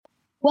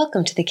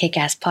Welcome to the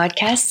Kick-Ass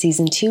Podcast,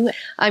 Season 2.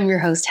 I'm your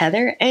host,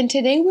 Heather, and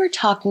today we're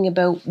talking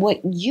about what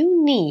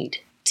you need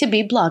to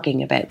be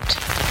blogging about.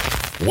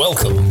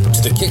 Welcome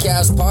to the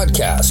Kick-Ass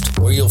Podcast,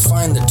 where you'll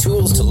find the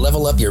tools to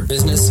level up your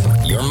business,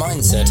 your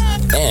mindset,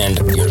 and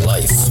your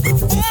life.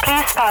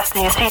 Please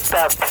fasten your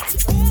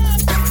seatbelt.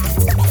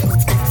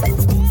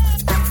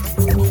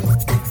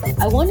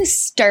 I want to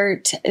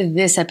start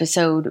this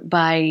episode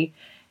by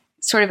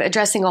sort of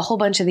addressing a whole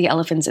bunch of the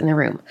elephants in the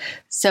room.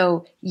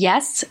 So,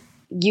 yes,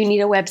 you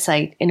need a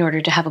website in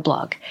order to have a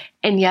blog.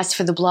 And yes,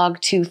 for the blog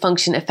to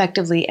function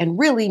effectively and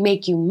really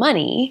make you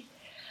money,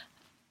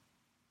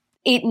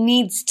 it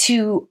needs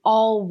to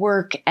all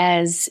work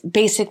as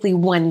basically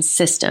one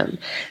system.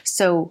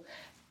 So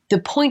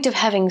the point of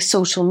having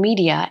social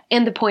media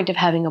and the point of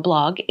having a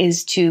blog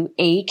is to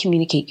A,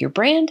 communicate your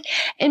brand,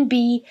 and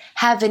B,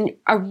 have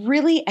a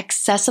really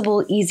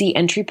accessible, easy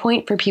entry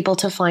point for people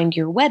to find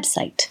your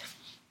website.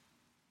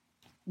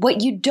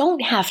 What you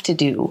don't have to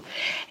do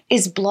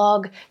is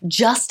blog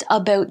just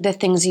about the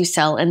things you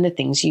sell and the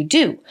things you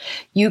do.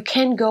 You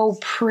can go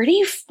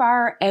pretty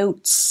far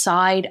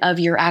outside of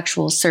your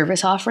actual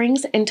service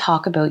offerings and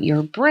talk about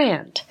your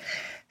brand.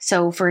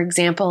 So, for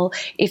example,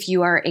 if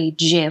you are a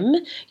gym,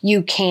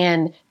 you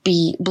can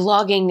be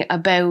blogging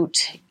about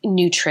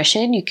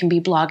nutrition. You can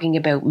be blogging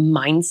about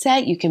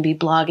mindset. You can be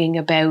blogging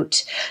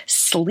about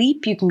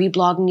sleep. You can be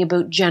blogging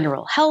about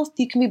general health.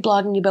 You can be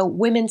blogging about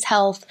women's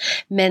health,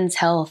 men's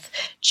health,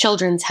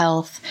 children's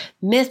health,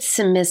 myths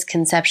and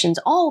misconceptions,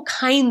 all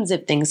kinds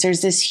of things.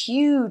 There's this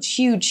huge,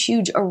 huge,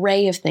 huge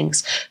array of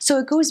things. So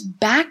it goes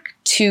back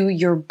to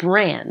your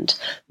brand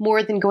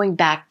more than going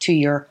back to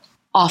your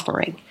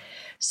offering.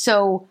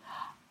 So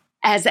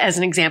as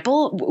an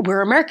example,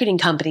 we're a marketing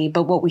company,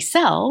 but what we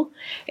sell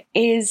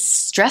is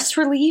stress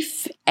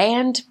relief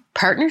and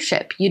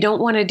partnership. You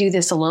don't want to do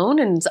this alone,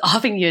 and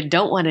often you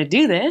don't want to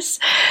do this.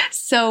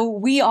 So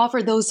we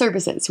offer those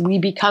services. We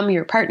become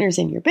your partners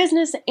in your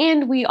business,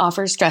 and we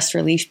offer stress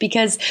relief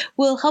because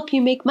we'll help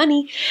you make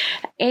money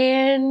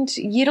and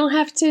you don't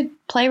have to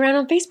play around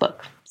on Facebook.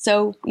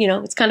 So,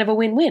 it's kind of a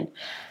win-win.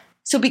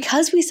 So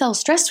because we sell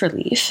stress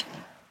relief,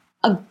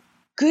 a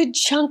good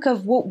chunk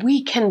of what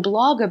we can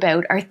blog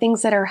about are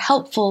things that are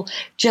helpful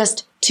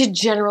just to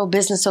general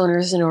business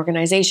owners and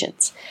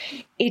organizations.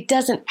 It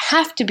doesn't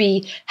have to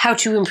be how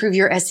to improve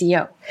your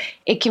SEO.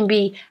 It can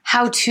be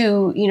how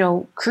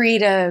to,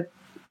 create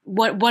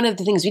one of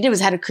the things we did was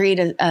how to create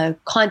a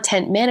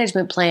content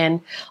management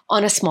plan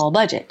on a small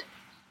budget.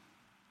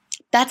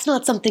 That's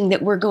not something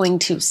that we're going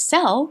to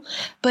sell,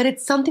 but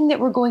it's something that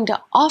we're going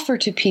to offer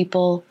to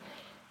people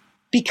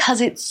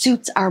because it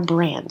suits our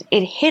brand.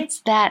 It hits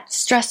that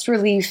stress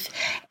relief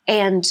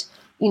and,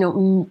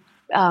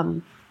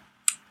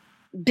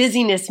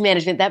 busyness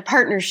management, that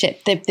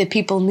partnership that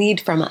people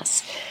need from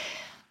us.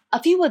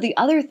 A few of the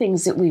other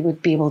things that we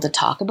would be able to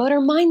talk about are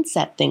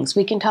mindset things.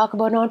 We can talk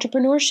about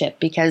entrepreneurship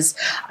because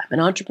I'm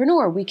an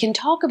entrepreneur. We can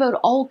talk about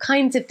all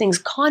kinds of things,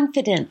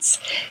 confidence,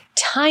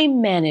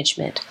 time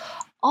management,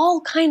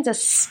 all kinds of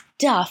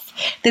stuff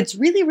that's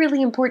really,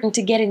 really important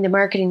to getting the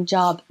marketing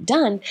job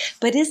done,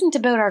 but isn't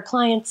about our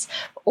clients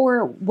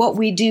or what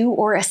we do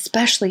or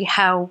especially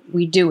how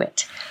we do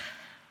it.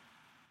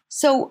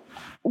 So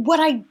I'm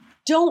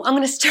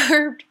going to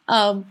start,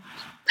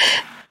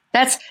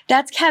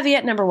 that's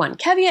caveat number one.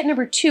 Caveat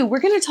number two,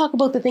 we're going to talk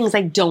about the things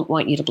I don't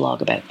want you to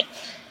blog about.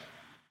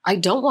 I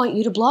don't want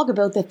you to blog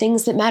about the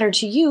things that matter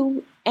to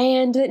you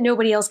and that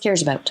nobody else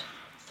cares about.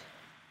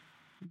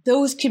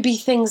 Those could be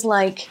things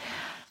like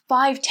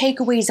 5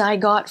 takeaways I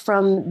got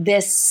from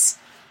this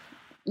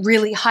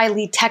really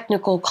highly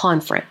technical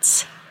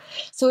conference.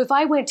 So if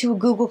I went to a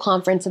Google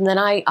conference and then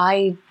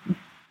I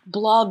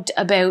blogged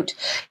about,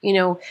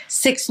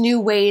 6 new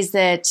ways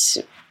that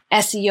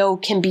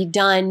SEO can be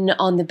done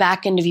on the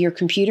back end of your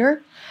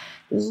computer,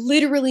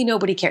 literally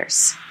nobody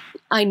cares.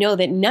 I know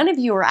that none of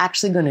you are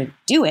actually going to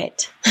do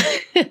it.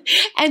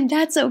 And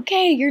that's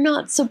okay. You're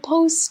not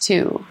supposed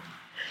to.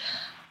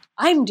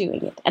 I'm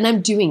doing it, and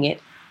I'm doing it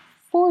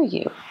for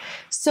you.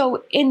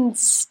 So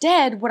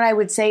instead, what I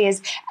would say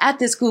is at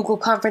this Google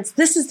conference,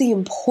 this is the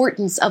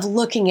importance of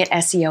looking at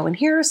SEO. And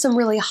here are some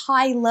really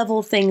high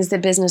level things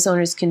that business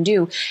owners can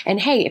do. And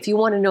hey, if you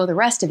want to know the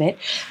rest of it,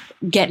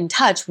 get in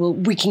touch.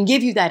 We can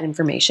give you that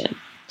information.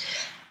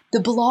 The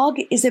blog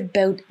is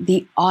about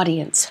the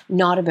audience,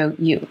 not about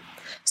you.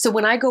 So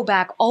when I go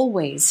back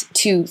always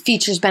to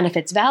features,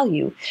 benefits,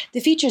 value, the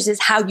features is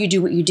how you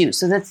do what you do.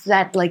 So that's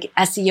that like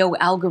SEO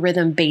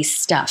algorithm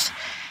based stuff.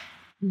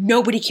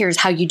 Nobody cares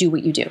how you do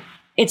what you do.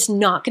 It's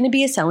not going to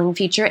be a selling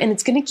feature, and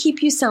it's going to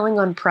keep you selling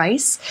on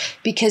price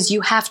because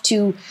you have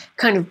to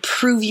kind of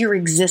prove your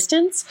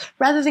existence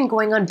rather than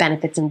going on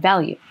benefits and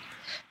value.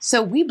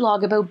 So we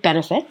blog about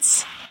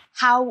benefits,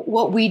 how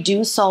what we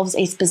do solves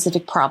a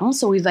specific problem.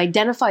 So we've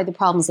identified the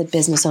problems that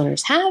business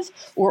owners have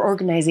or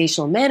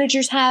organizational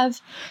managers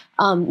have.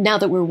 Now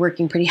that we're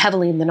working pretty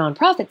heavily in the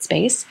nonprofit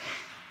space,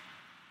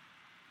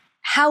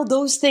 how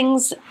those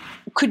things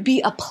could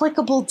be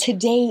applicable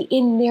today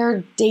in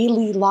their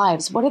daily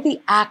lives. What are the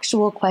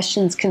actual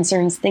questions,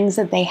 concerns, things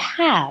that they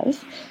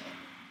have?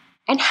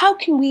 And how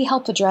can we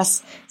help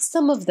address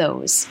some of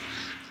those?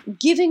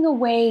 Giving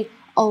away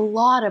a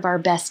lot of our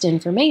best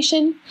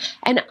information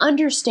and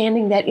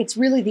understanding that it's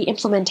really the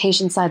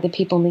implementation side that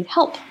people need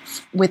help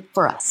with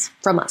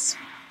from us.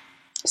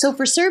 So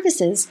for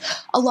services,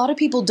 a lot of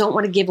people don't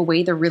want to give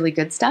away the really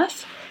good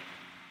stuff.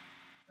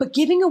 But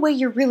giving away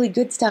your really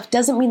good stuff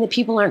doesn't mean that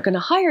people aren't going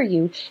to hire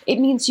you. It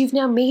means you've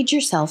now made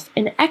yourself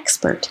an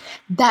expert.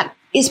 That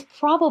is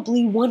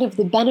probably one of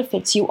the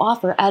benefits you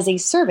offer as a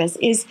service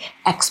is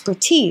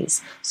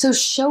expertise. So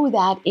show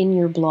that in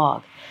your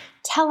blog.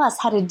 Tell us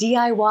how to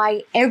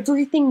DIY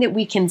everything that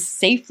we can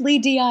safely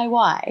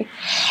DIY.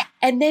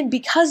 And then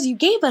because you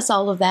gave us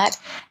all of that,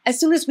 as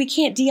soon as we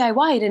can't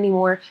DIY it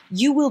anymore,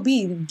 you will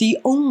be the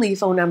only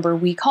phone number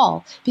we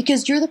call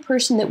because you're the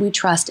person that we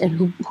trust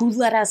and who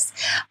let us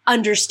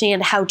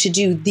understand how to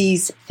do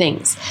these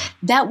things.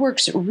 That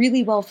works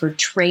really well for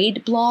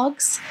trade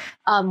blogs,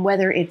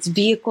 whether it's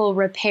vehicle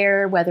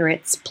repair, whether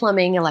it's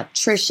plumbing,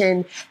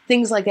 electrician,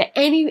 things like that.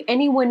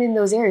 Anyone in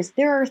those areas,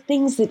 there are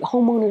things that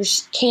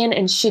homeowners can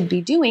and should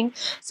be doing.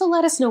 So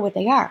let us know what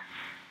they are.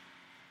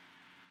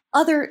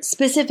 Other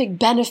specific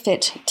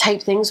benefit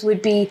type things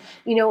would be,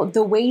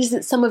 the ways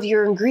that some of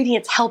your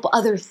ingredients help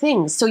other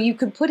things. So you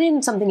could put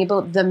in something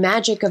about the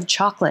magic of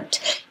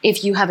chocolate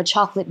if you have a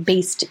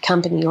chocolate-based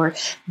company, or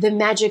the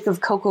magic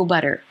of cocoa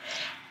butter.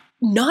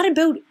 Not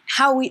about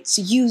how it's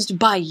used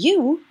by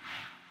you,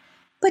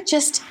 but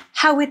just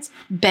how it's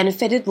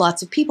benefited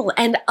lots of people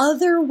and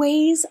other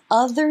ways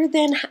other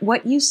than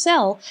what you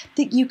sell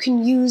that you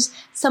can use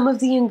some of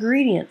the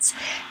ingredients.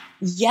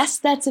 Yes,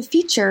 that's a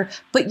feature,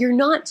 but you're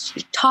not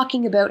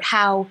talking about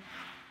how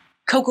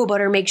cocoa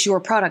butter makes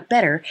your product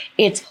better.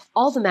 It's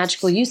all the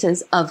magical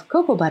uses of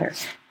cocoa butter.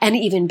 And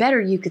even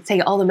better, you could say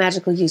all the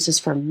magical uses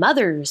for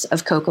mothers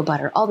of cocoa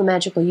butter, all the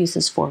magical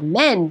uses for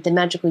men, the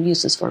magical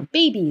uses for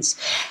babies.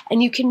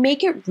 And you can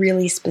make it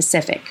really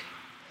specific.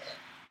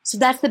 So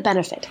that's the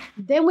benefit.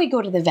 Then we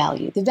go to the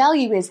value. The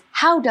value is,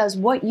 how does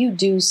what you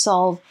do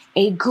solve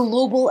a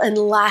global and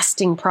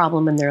lasting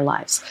problem in their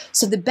lives?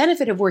 So the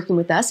benefit of working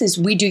with us is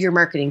we do your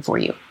marketing for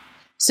you.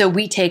 So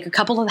we take a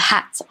couple of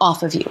hats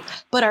off of you.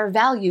 But our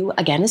value,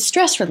 again, is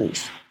stress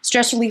relief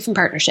and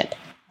partnership.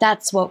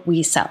 That's what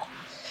we sell.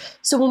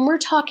 So when we're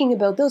talking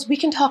about those, we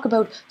can talk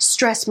about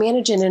stress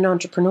management and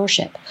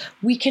entrepreneurship.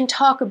 We can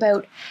talk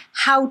about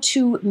how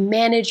to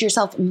manage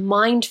yourself,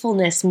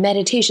 mindfulness,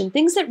 meditation,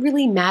 things that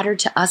really matter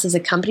to us as a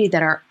company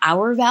that are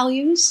our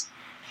values.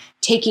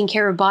 Taking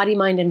care of body,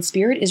 mind, and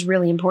spirit is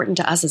really important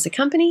to us as a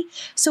company.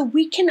 So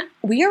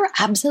we are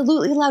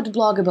absolutely allowed to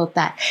blog about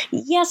that.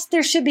 Yes,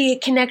 there should be a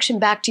connection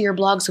back to your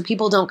blog so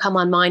people don't come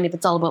on mine if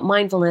it's all about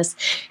mindfulness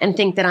and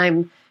think that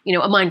I'm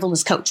a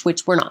mindfulness coach,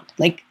 which we're not.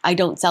 I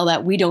don't sell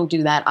that. We don't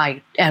do that.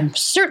 I am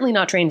certainly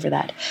not trained for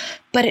that.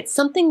 But it's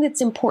something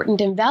that's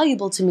important and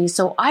valuable to me.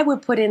 So I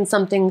would put in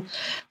something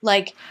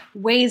like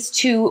ways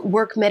to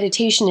work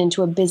meditation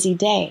into a busy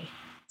day.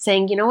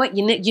 Saying, you know what,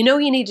 you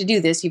need to do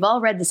this. You've all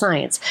read the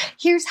science.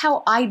 Here's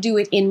how I do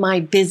it in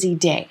my busy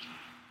day.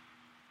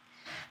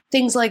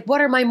 Things like,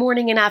 what are my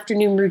morning and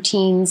afternoon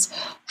routines?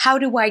 How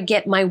do I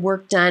get my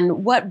work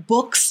done? What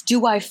books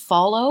do I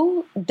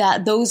follow?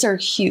 Those are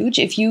huge.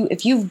 If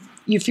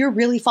you're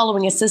really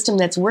following a system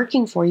that's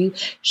working for you,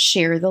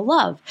 share the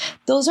love.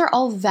 Those are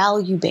all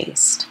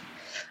value-based.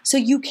 So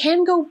you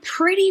can go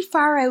pretty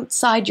far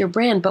outside your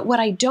brand, but what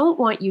I don't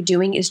want you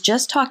doing is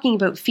just talking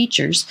about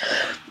features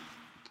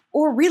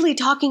or really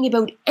talking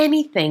about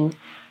anything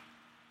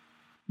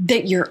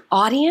that your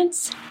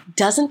audience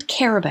doesn't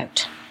care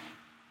about.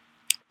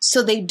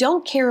 So they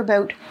don't care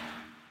about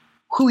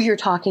who you're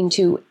talking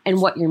to and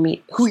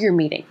who you're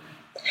meeting.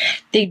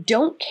 They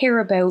don't care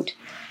about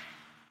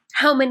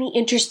how many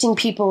interesting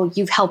people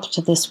you've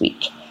helped this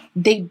week.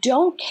 They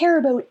don't care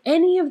about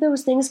any of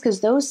those things because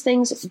those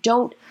things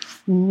don't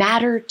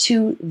matter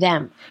to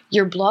them.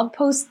 Your blog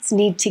posts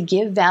need to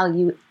give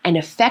value and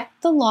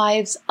affect the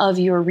lives of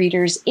your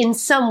readers in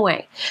some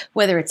way,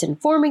 whether it's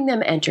informing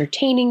them,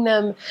 entertaining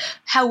them,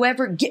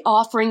 however,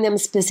 offering them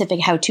specific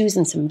how-tos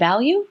and some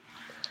value.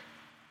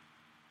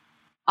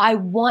 I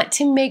want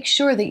to make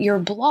sure that your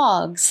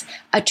blogs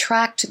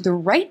attract the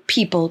right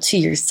people to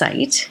your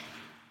site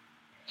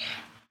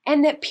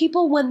and that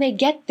people, when they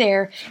get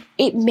there,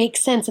 it makes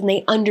sense and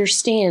they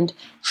understand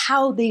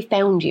how they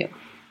found you.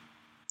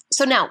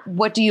 So now,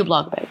 what do you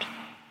blog about?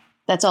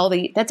 That's all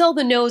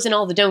the no's and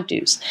all the don't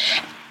do's.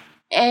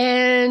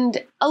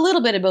 And a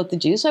little bit about the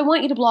do's. So I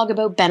want you to blog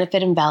about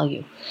benefit and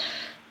value.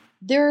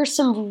 There are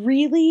some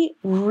really,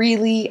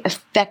 really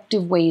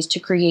effective ways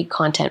to create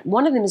content.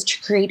 One of them is to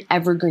create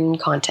evergreen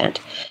content.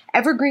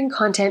 Evergreen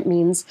content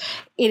means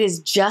it is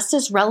just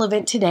as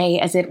relevant today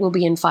as it will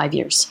be in 5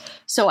 years.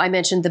 So I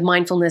mentioned the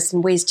mindfulness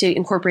and ways to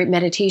incorporate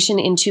meditation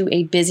into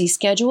a busy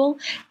schedule.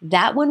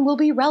 That one will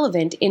be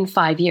relevant in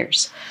 5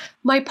 years.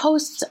 My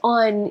posts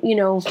on,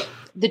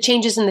 the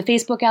changes in the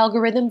Facebook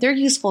algorithm, they're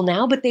useful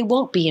now, but they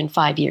won't be in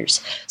 5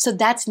 years. So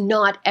that's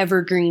not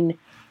evergreen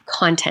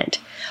content.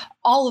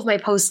 All of my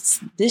posts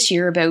this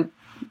year about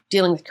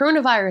dealing with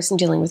coronavirus and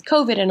dealing with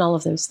COVID and all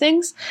of those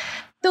things,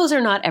 those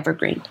are not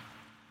evergreen.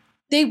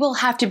 They will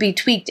have to be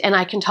tweaked, and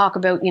I can talk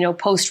about,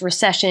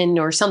 post-recession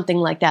or something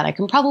like that. I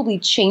can probably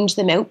change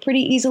them out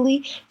pretty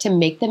easily to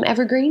make them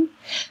evergreen,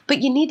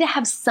 but you need to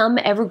have some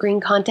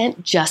evergreen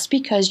content just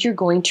because you're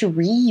going to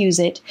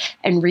reuse it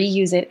and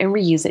reuse it and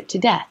reuse it to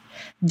death.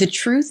 The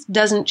truth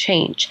doesn't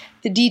change.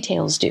 The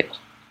details do.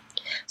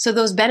 So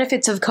those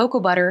benefits of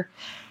cocoa butter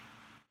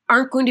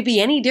aren't going to be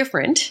any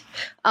different.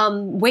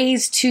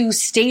 Ways to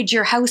stage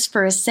your house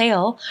for a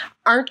sale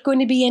aren't going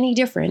to be any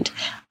different.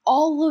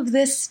 All of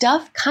this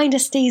stuff kind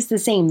of stays the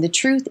same. The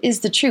truth is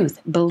the truth,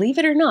 believe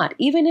it or not.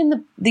 Even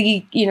in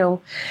the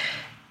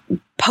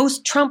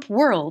post-Trump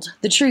world,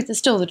 the truth is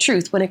still the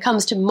truth when it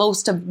comes to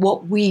most of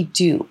what we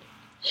do.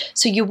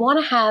 So you want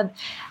to have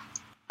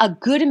a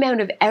good amount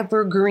of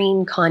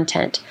evergreen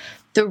content,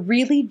 the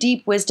really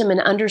deep wisdom and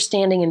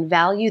understanding and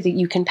value that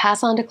you can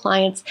pass on to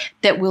clients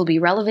that will be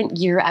relevant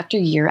year after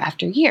year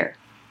after year.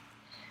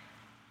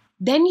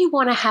 Then you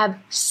want to have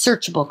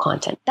searchable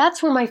content.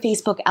 That's where my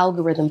Facebook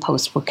algorithm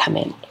post will come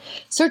in.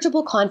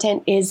 Searchable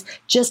content is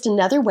just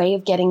another way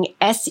of getting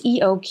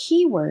SEO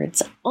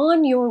keywords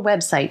on your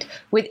website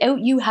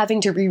without you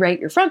having to rewrite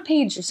your front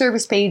page, your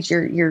service page,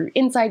 your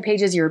inside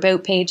pages, your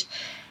about page.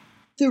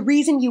 The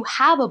reason you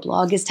have a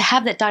blog is to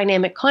have that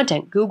dynamic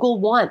content. Google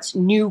wants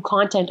new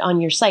content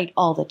on your site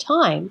all the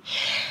time,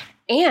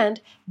 and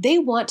they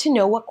want to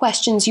know what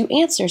questions you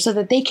answer so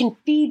that they can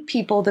feed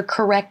people the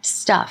correct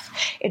stuff.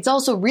 It's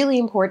also really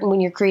important when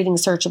you're creating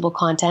searchable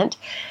content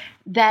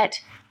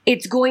that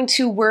it's going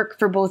to work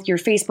for both your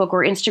Facebook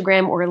or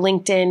Instagram or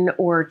LinkedIn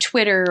or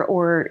Twitter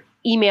or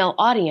email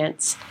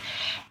audience,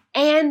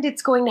 and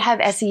it's going to have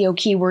SEO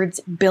keywords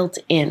built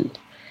in.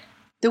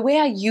 The way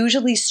I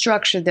usually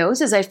structure those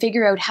is I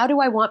figure out how do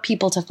I want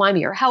people to find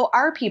me or how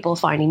are people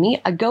finding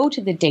me? I go to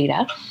the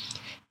data,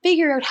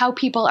 figure out how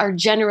people are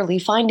generally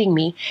finding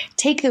me,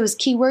 take those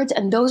keywords,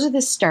 and those are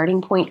the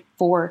starting point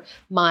for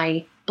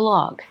my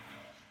blog.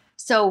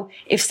 So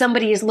if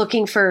somebody is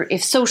looking for,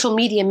 if social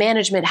media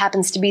management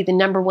happens to be the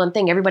number one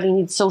thing, everybody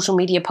needs social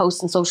media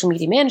posts and social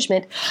media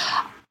management,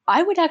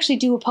 I would actually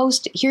do a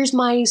post, here's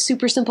my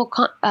super simple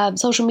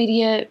social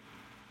media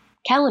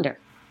calendar.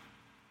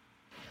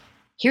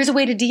 Here's a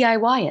way to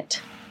DIY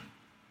it.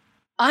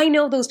 I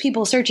know those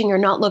people searching are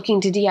not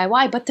looking to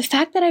DIY, but the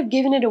fact that I've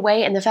given it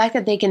away and the fact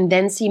that they can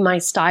then see my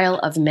style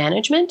of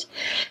management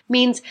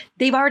means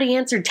they've already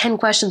answered 10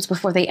 questions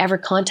before they ever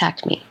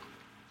contact me.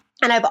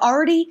 And I've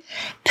already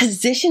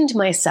positioned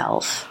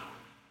myself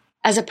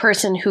as a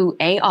person who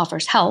A,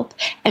 offers help,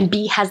 and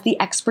B, has the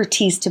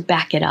expertise to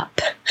back it up.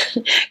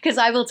 Because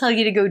I will tell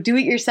you to go do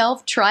it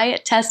yourself, try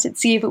it, test it,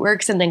 see if it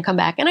works, and then come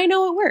back. And I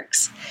know it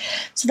works.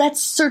 So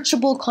that's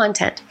searchable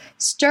content.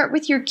 Start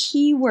with your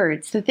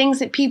keywords, the things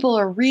that people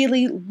are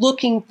really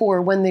looking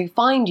for when they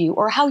find you,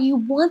 or how you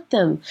want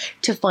them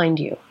to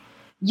find you.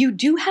 You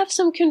do have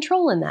some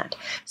control in that.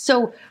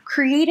 So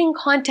creating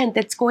content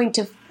that's going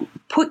to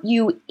put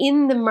you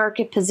in the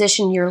market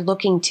position you're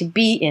looking to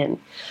be in,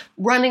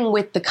 running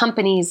with the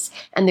companies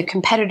and the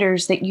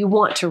competitors that you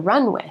want to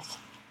run with.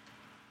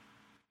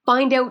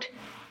 Find out,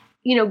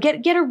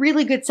 get a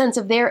really good sense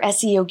of their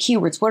SEO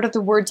keywords. What are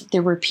the words that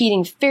they're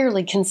repeating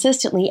fairly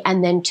consistently?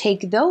 And then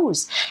take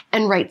those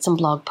and write some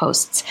blog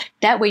posts.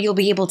 That way you'll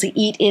be able to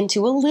eat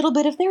into a little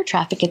bit of their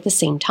traffic at the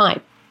same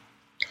time.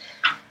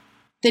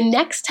 The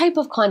next type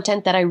of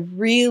content that I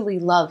really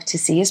love to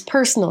see is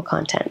personal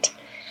content.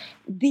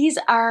 These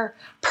are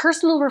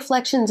personal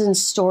reflections and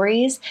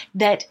stories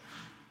that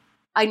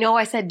I know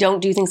I said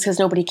don't do things because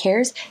nobody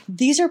cares.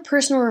 These are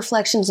personal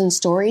reflections and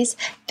stories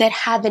that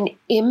have an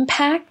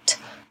impact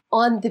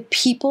on the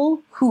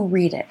people who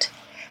read it.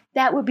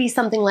 That would be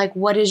something like,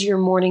 what is your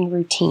morning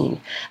routine?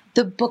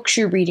 The books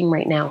you're reading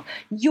right now.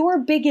 Your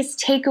biggest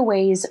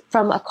takeaways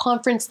from a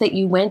conference that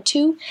you went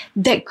to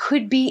that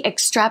could be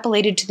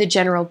extrapolated to the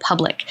general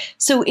public.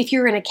 So if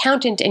you're an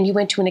accountant and you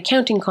went to an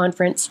accounting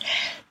conference,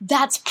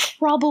 that's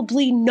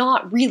probably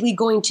not really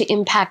going to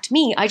impact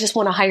me. I just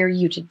want to hire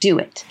you to do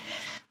it.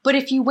 But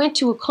if you went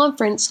to a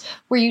conference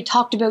where you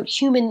talked about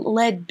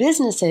human-led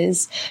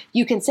businesses,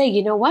 you can say,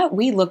 you know what,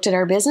 we looked at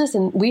our business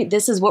and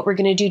this is what we're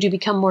going to do to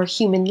become more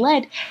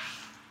human-led.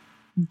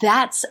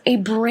 That's a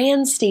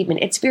brand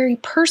statement. It's very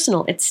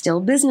personal. It's still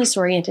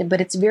business-oriented,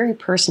 but it's very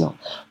personal.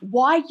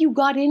 Why you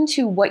got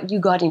into what you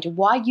got into,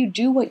 why you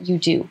do what you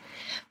do.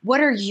 What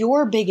are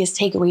your biggest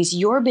takeaways,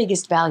 your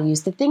biggest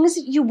values, the things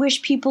that you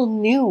wish people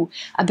knew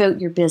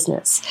about your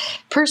business?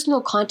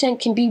 Personal content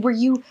can be where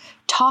you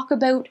talk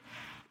about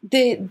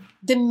the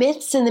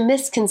myths and the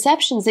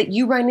misconceptions that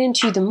you run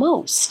into the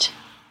most.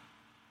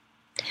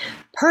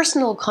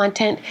 Personal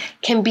content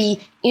can be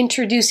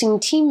introducing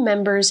team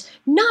members,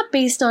 not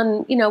based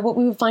on, what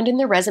we would find in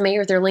their resume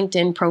or their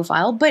LinkedIn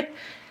profile, but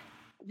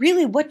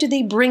really, what do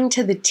they bring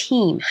to the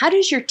team? How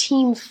does your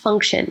team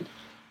function?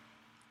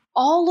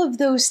 All of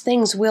those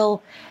things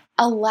will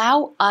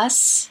allow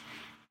us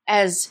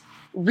as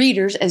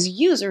readers, as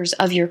users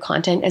of your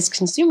content, as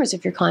consumers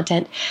of your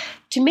content,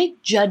 to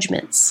make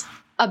judgments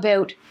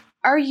about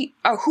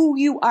who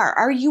you are.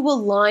 Are you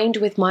aligned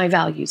with my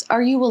values?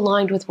 Are you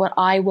aligned with what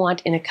I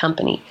want in a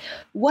company?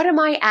 What am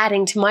I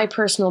adding to my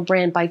personal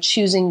brand by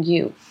choosing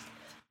you?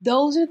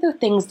 Those are the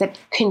things that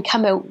can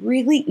come out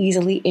really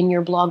easily in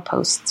your blog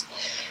posts.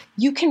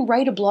 You can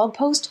write a blog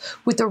post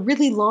with a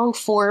really long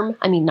form,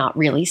 not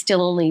really,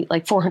 still only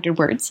like 400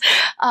 words,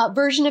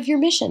 version of your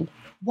mission.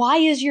 Why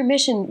is your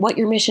mission what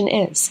your mission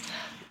is?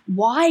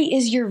 Why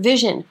is your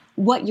vision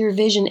what your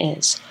vision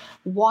is?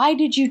 Why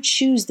did you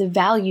choose the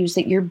values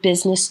that your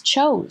business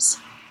chose?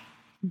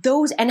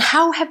 Those, and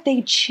how have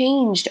they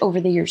changed over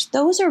the years?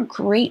 Those are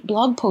great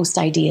blog post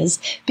ideas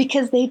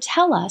because they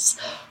tell us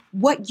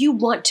what you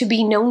want to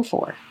be known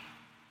for.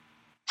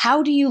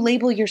 How do you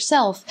label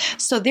yourself?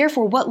 So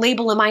therefore, what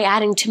label am I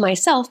adding to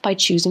myself by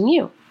choosing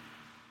you?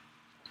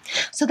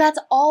 So that's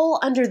all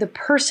under the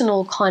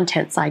personal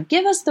content side.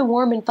 Give us the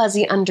warm and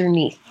fuzzy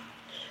underneath.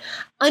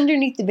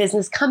 Underneath the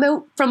business, come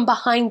out from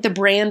behind the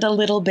brand a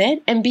little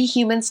bit and be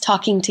humans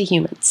talking to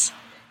humans.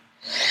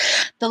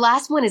 The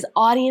last one is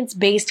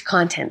audience-based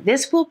content.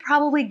 This will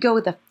probably go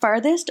the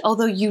farthest,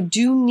 although you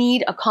do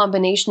need a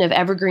combination of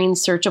evergreen,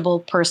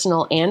 searchable,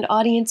 personal, and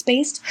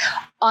audience-based.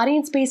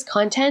 Audience-based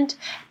content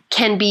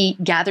can be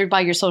gathered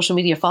by your social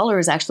media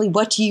followers, actually.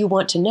 What do you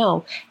want to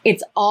know?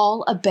 It's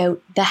all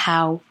about the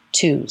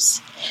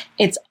how-tos.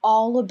 It's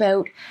all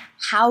about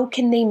how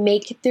can they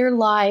make their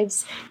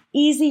lives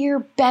easier,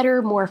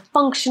 better, more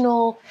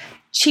functional,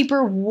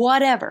 cheaper,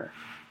 whatever.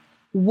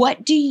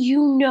 What do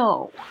you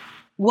know?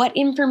 What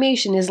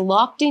information is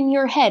locked in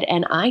your head?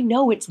 And I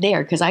know it's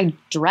there because I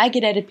drag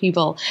it out of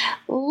people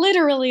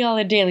literally on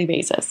a daily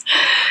basis.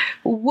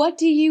 What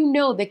do you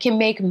know that can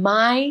make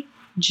my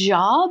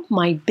job,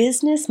 my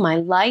business, my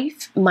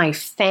life, my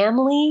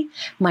family,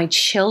 my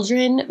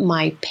children,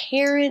 my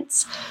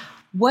parents,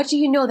 what do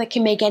you know that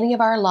can make any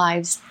of our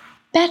lives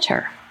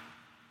better?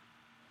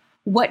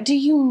 What do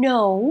you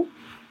know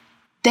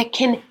that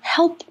can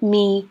help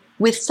me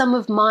with some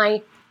of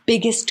my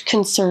biggest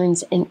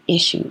concerns and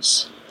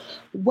issues?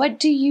 What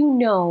do you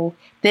know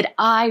that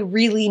I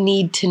really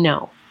need to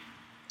know?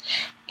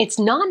 It's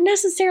not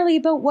necessarily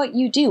about what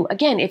you do.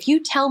 Again, if you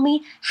tell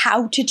me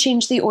how to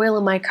change the oil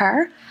in my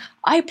car,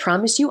 I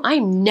promise you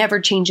I'm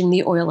never changing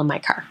the oil in my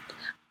car.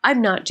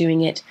 I'm not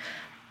doing it.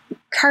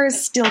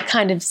 Cars still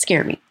kind of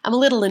scare me. I'm a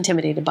little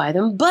intimidated by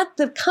them, but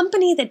the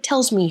company that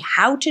tells me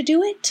how to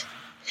do it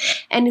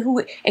and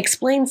who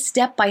explains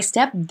step by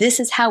step, this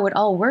is how it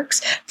all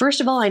works.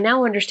 First of all, I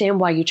now understand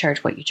why you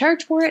charge what you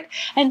charge for it.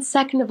 And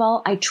second of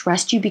all, I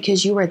trust you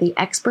because you are the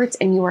experts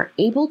and you are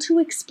able to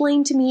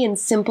explain to me in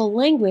simple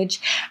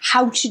language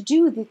how to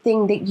do the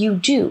thing that you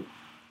do.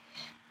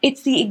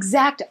 It's the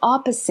exact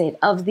opposite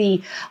of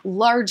the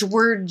large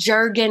word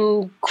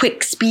jargon,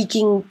 quick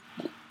speaking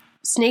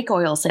snake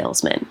oil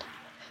salesman.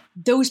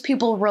 Those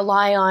people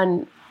rely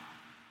on,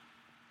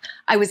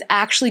 I was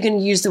actually going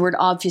to use the word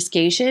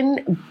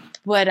obfuscation,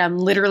 but I'm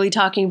literally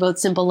talking about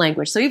simple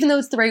language. So even though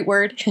it's the right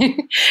word,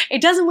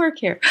 it doesn't work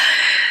here.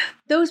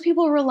 Those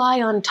people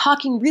rely on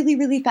talking really,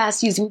 really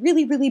fast, using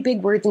really, really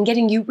big words and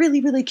getting you really,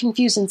 really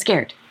confused and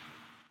scared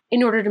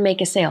in order to make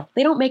a sale.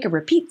 They don't make a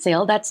repeat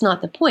sale. That's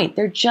not the point.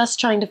 They're just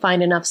trying to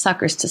find enough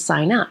suckers to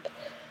sign up.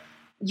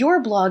 Your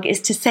blog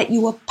is to set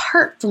you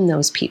apart from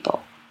those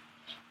people.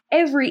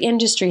 Every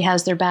industry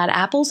has their bad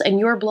apples, and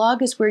your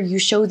blog is where you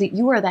show that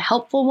you are the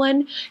helpful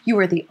one, you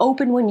are the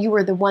open one, you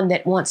are the one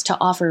that wants to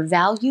offer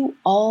value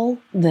all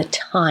the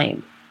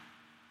time.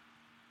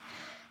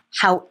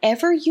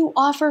 However you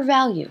offer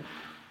value,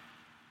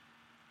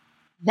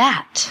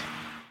 that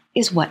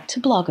is what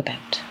to blog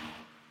about.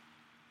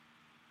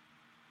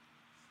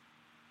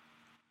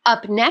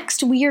 Up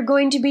next, we are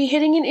going to be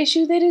hitting an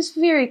issue that is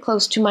very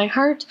close to my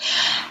heart: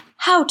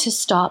 how to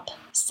stop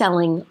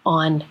selling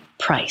on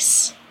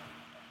price.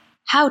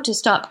 How to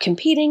stop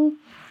competing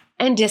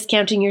and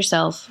discounting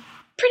yourself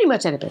pretty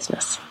much out of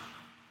business.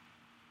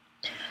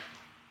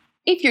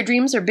 If your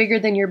dreams are bigger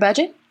than your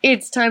budget,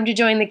 it's time to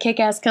join the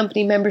Kick-Ass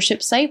Company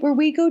membership site where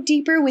we go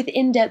deeper with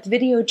in-depth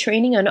video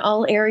training on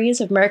all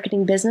areas of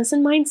marketing, business,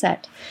 and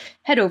mindset.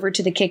 Head over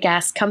to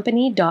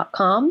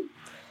thekickasscompany.com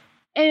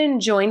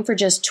and join for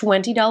just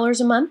 $20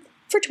 a month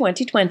for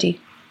 2020.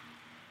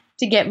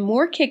 To get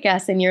more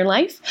kick-ass in your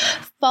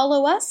life,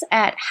 follow us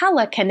at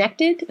Hala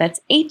Connected, that's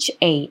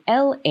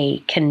HALA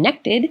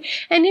Connected,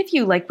 and if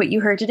you like what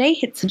you heard today,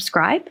 hit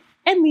subscribe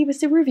and leave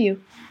us a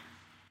review.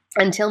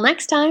 Until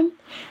next time,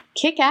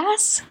 kick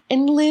ass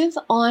and live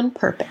on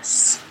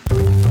purpose.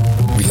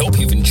 We hope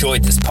you've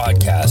enjoyed this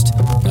podcast.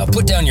 Now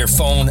put down your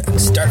phone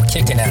and start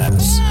kicking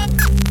ass.